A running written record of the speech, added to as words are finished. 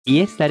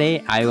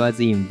Yesterday, I was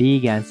in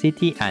Vigan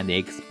City and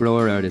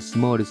explored a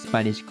small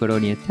Spanish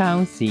colonial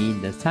town,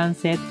 seeing the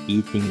sunset,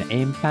 eating the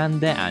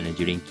empanda, and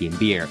drinking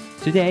beer.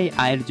 Today,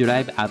 I'll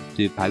drive up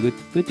to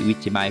Pagudpud,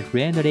 which my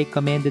friend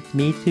recommended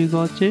me to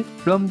go to.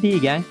 From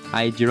Vigan,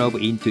 I drove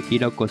into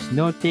Ilocos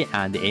Norte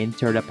and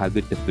entered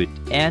Pagudpud.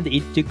 And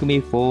it took me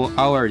 4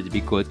 hours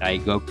because I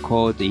got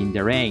caught in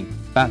the rain.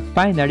 But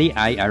finally,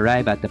 I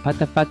arrived at the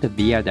Patapat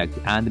Viaduct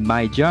and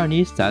my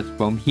journey starts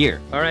from here.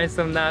 Alright,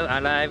 so now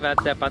I arrive at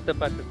the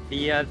Patapat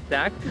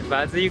Viaduct.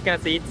 But as you can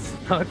see, it's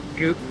not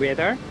good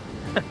weather.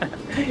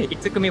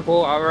 It took me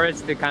 4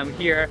 hours to come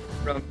here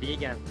from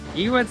Vigan.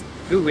 It was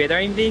good weather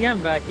in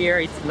Vigan, but here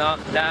it's not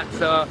that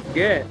so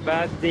good.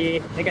 But the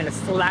kind of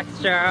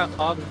structure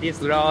of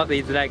this road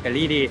is like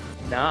really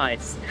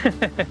nice.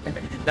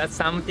 That's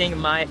something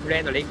my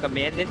friend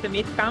recommended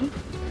me to come.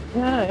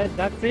 Yeah,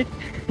 that's it.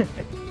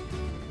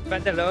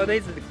 But the road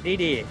is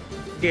really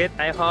good.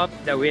 I hope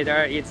the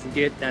weather is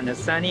good and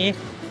sunny.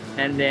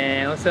 And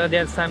then also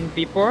there's some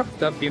people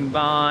stopping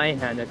by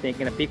and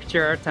taking a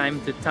picture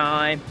time to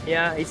time.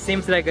 Yeah, it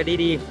seems like a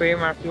really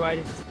famous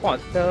tourist spot.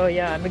 So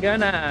yeah, I'm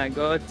gonna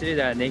go to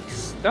the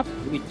next stop,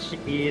 which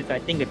is I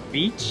think a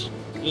beach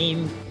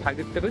in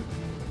Pagudpud,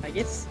 I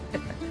guess.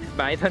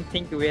 But I don't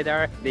think the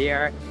weather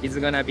there is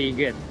gonna be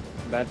good.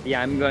 But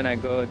yeah, I'm gonna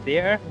go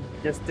there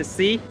just to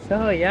see.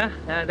 So yeah,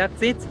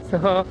 that's it.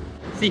 So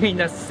see you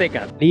in a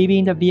second.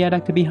 Leaving the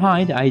viaduct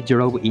behind, I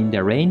drove in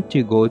the rain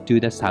to go to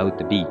the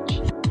Saud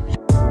Beach.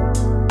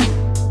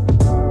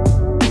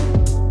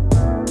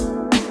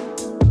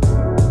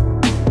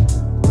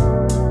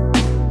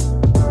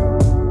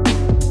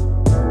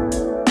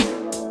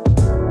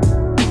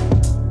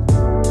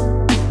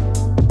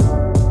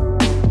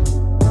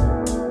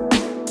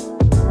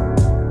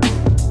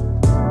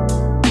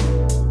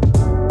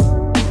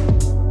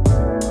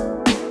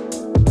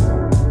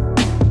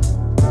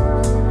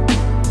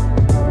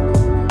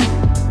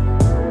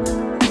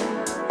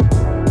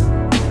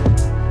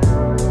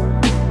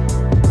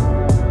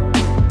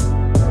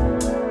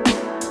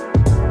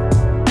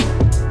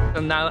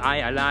 Now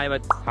I arrive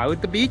at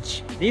Saud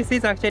Beach. This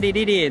is actually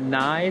really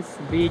nice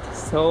beach,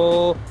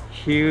 so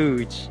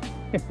huge.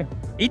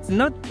 It's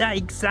not that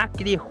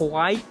exactly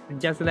white,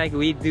 just like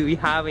we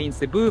have in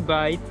Cebu,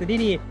 but it's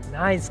really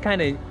nice.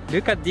 Kind of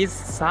look at this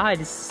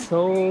side, it's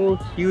so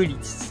huge,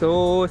 it's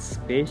so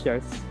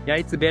spacious. Yeah,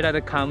 it's better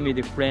to come with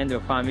a friend or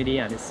family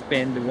and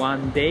spend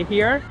one day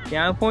here.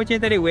 Yeah,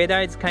 unfortunately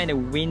weather is kind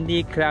of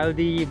windy,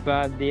 cloudy,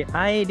 but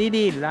I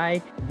really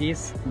like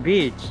this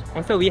beach.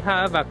 Also, we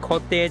have a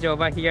cottage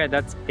over here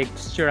that's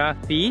extra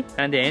fee,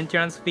 and the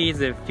entrance fee is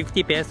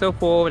 50 peso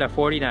for the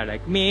foreigner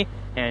like me,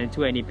 and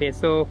 20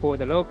 peso for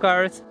the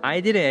locals. I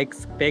didn't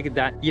expect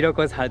that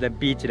Ilocos had a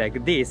beach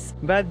like this,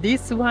 but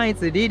this one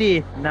is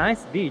really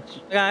nice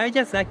beach. I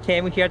just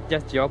came here to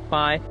just drop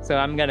by, so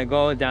I'm gonna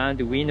go down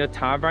to wind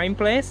turbine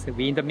place,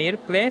 windmill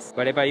place,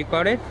 whatever you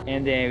call it,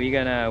 and then we're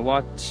gonna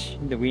watch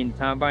the wind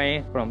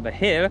turbine from the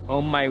hill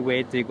on my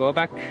way to go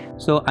back.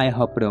 So I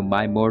hopped on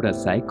my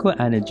motorcycle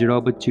and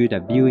drove to the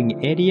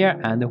viewing area,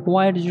 and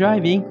while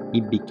driving,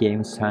 it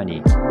became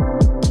sunny.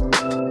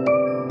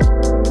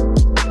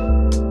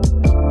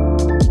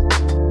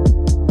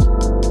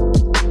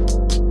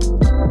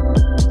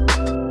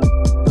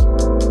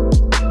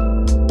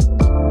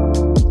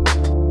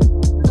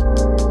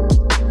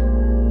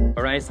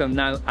 So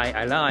now I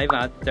arrive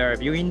at the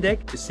viewing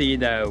deck to see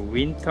the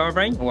wind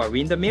turbine or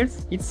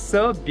windmills. It's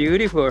so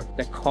beautiful.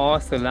 The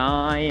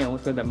coastline,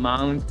 also the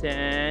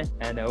mountain,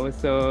 and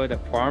also the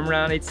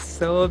farmland. It's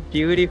so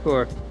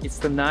beautiful.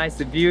 It's a nice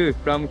view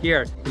from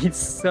here. It's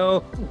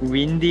so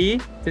windy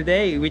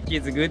today, which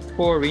is good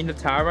for wind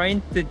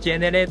turbine to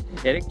generate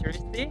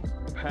electricity.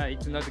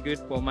 It's not good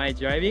for my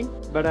driving,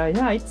 but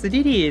yeah, it's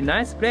really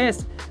nice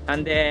place.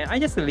 And I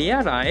just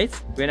realized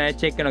when I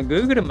check on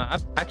Google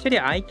Map, actually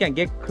I can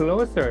get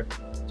closer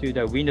to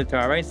the wind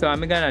turbine, so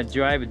I'm gonna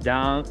drive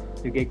down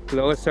to get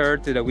closer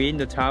to the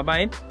wind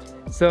turbine.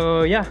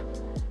 So yeah,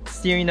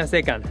 see you in a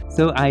second.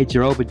 So I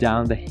drove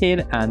down the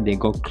hill and then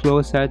go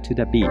closer to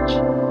the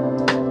beach.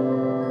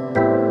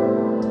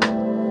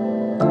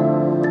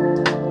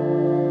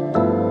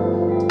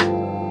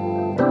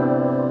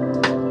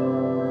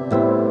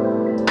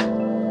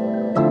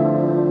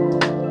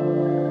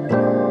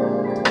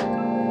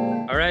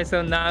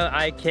 So now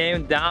I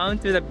came down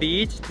to the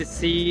beach to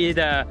see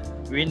the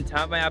wind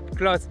turbine up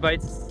close, but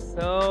it's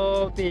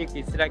so big.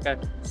 It's like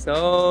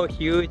so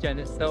huge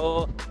and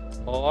so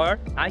tall.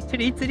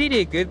 Actually, it's really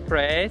a good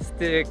place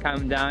to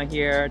come down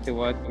here to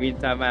watch wind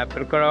turbine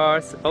up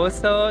close.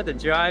 Also, the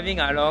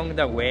driving along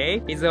the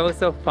way is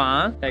also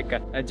fun. Like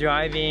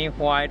driving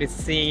while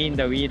seeing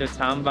the wind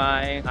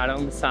turbine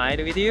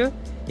alongside with you.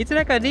 It's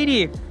like a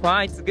really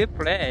fun, it's a good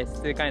place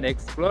to kind of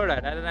explore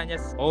rather than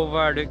just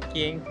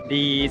overlooking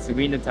these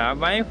wind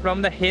turbine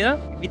from the hill.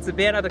 It's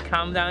better to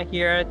come down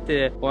here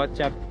to watch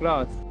up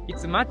close.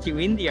 It's much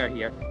windier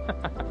here.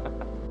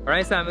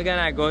 Alright, so I'm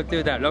gonna go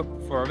to the rock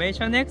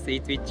formation next,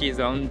 which is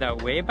on the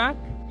way back.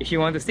 If you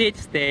want to see it,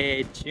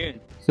 stay tuned.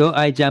 So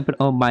I jumped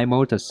on my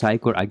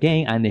motorcycle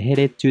again and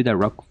headed to the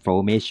rock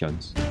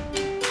formations.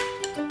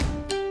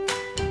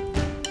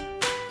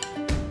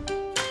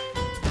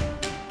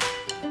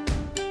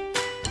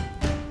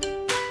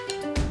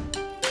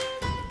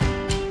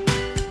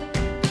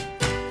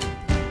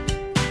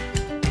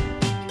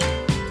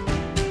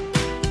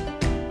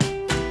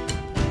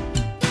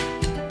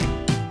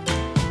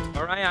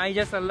 I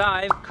just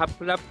arrived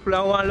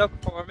Kapurpurawan rock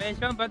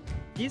formation, but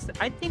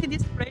I think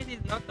this place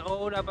is not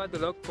all about the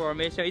rock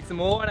formation. It's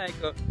more like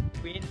a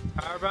wind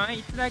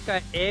turbine. It's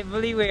like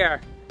everywhere.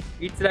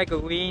 It's like a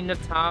wind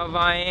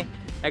turbine,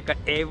 like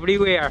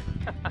everywhere.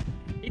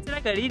 It's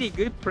like a really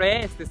good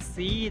place to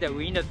see the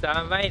wind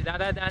turbine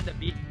rather than the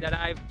beach that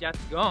I've just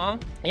gone.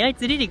 Yeah,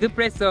 it's a really good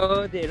place.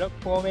 So the rock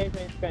formation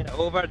is kind of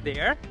over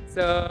there.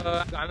 So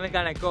I'm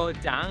gonna go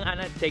down and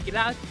check it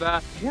out.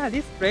 But yeah,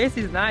 this place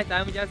is nice.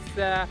 I'm just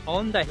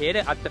on the hill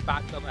at the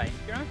back of the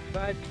entrance.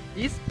 But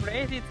this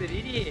place is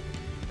really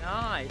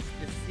nice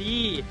to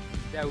see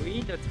the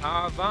wind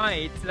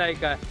turbine. It's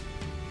like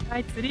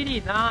it's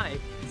really nice.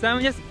 So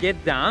I'm just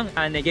get down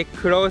and get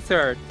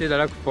closer to the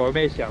rock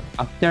formation.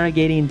 After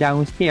getting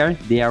downstairs,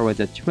 there was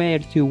a trail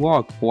to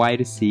walk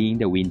while seeing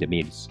the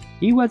windmills.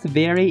 It was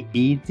very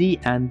easy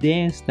and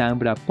then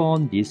stumbled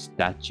upon these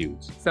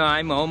statues. So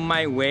I'm on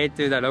my way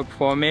to the rock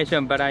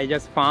formation, but I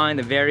just found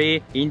a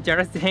very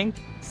interesting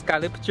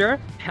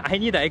sculpture. I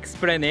need an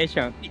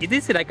explanation. Is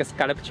this like a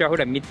sculpture or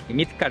a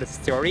mythical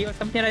story or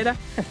something like that?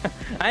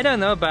 I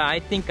don't know, but I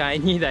think I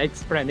need an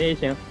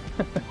explanation.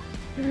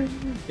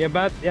 Yeah,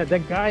 but yeah, the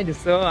guy is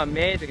so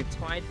amazing,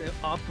 trying to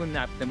open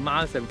up the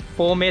mouth of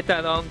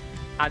 4-meter long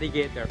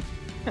alligator.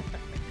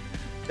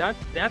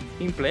 That's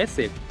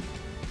impressive.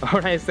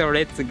 Alright, so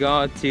let's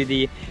go to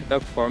the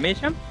rock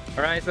formation.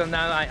 Alright, so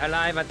now I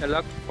arrive at the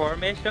rock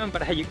formation,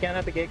 but you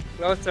cannot get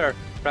closer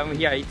from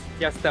here. It's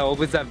just an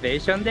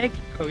observation deck.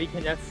 So we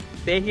can just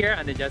stay here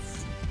and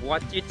just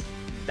watch it.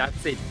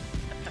 That's it.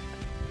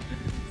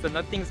 So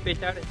nothing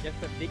special, it's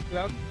just a big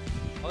rock.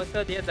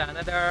 Also, there's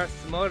another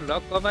small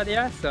rock over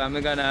there, so I'm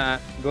gonna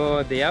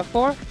go there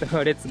for.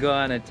 So let's go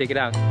and check it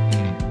out.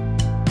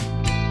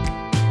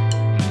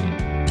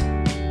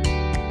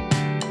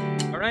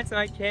 Alright, so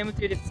I came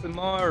to this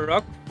small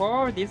rock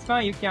for. This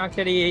one you can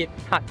actually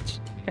touch.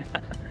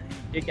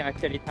 You can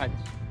actually touch.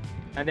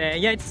 And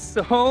then, yeah, it's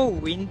so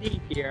windy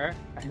here.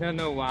 I don't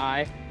know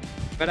why.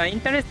 But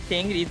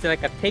interesting, it's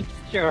like a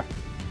texture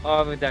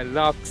of the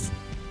rocks.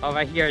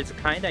 Over here is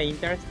kind of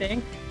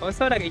interesting.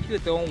 Also, like if you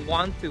don't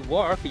want to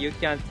walk, you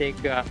can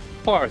take a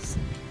horse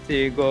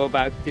to go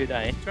back to the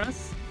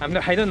entrance. I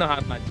don't know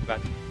how much,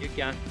 but you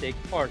can take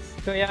horse.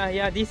 So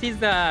yeah, this is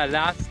the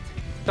last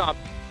stop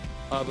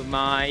of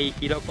my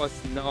Ilocos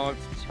Norte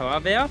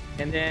travel.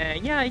 And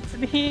then yeah, it's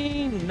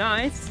been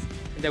nice.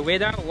 The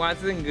weather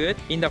wasn't good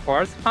in the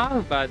first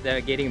half, but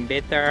getting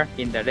better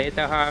in the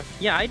later half.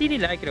 Yeah, I really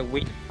like the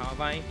wind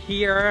turbine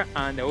here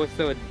and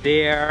also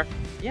there.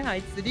 Yeah,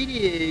 it's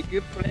really a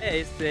good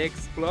place to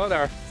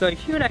explore. So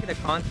if you like the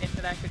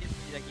content like this,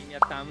 please give me a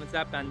thumbs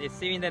up and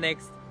see you in the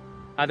next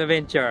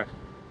adventure.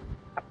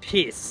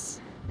 Peace.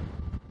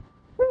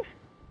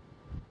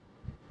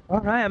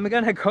 Alright, I'm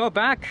gonna go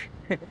back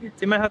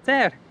to my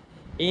hotel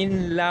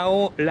in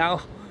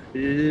Ilocos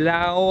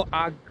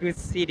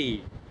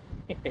City.